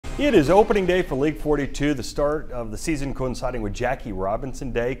It is opening day for League 42. The start of the season coinciding with Jackie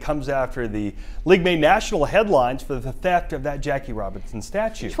Robinson Day comes after the league made national headlines for the theft of that Jackie Robinson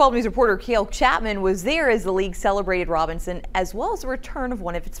statue. 12 News reporter Cale Chapman was there as the league celebrated Robinson as well as the return of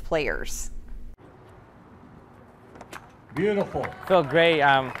one of its players. Beautiful. Feel great.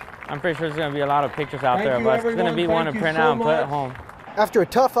 I'm pretty sure there's going to be a lot of pictures out there of us. It's going to be one to print out and put at home. After a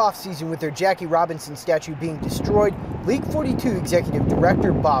tough offseason with their Jackie Robinson statue being destroyed, League 42 Executive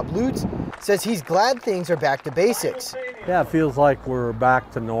Director Bob Lutz says he's glad things are back to basics. Yeah, it feels like we're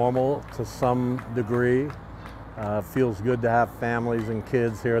back to normal to some degree. Feels good to have families and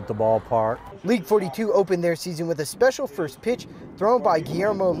kids here at the ballpark. League 42 opened their season with a special first pitch thrown by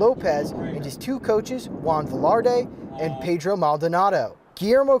Guillermo Lopez and his two coaches, Juan Velarde and Pedro Maldonado.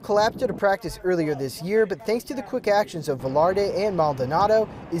 Guillermo collapsed at a practice earlier this year, but thanks to the quick actions of Velarde and Maldonado,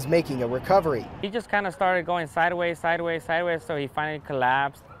 is making a recovery. He just kind of started going sideways, so he finally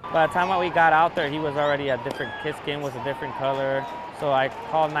collapsed. By the time that we got out there, he was already a different, his skin was a different color. So I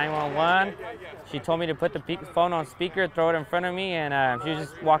called 911. She told me to put the phone on speaker, throw it in front of me, and she was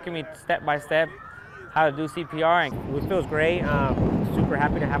just walking me step by step how to do CPR. And it feels great. Super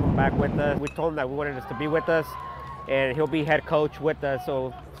happy to have him back with us. We told him that we wanted us to be with us, and he'll be head coach with us,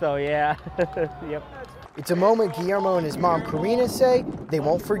 so yeah. Yep. It's a moment Guillermo and his mom Karina say they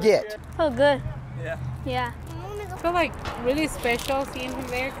won't forget. Oh, good. Yeah. I feel like really special seeing him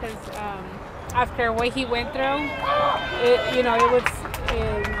there because after what he went through, it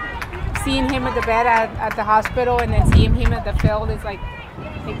was seeing him at the bed at the hospital and then seeing him at the field is like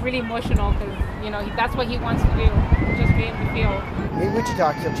really emotional because that's what he wants to do, just be in the field. In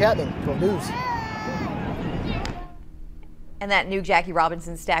Wichita, Cale Chapman, 12 News. And that new Jackie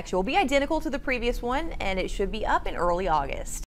Robinson statue will be identical to the previous one, and it should be up in early August.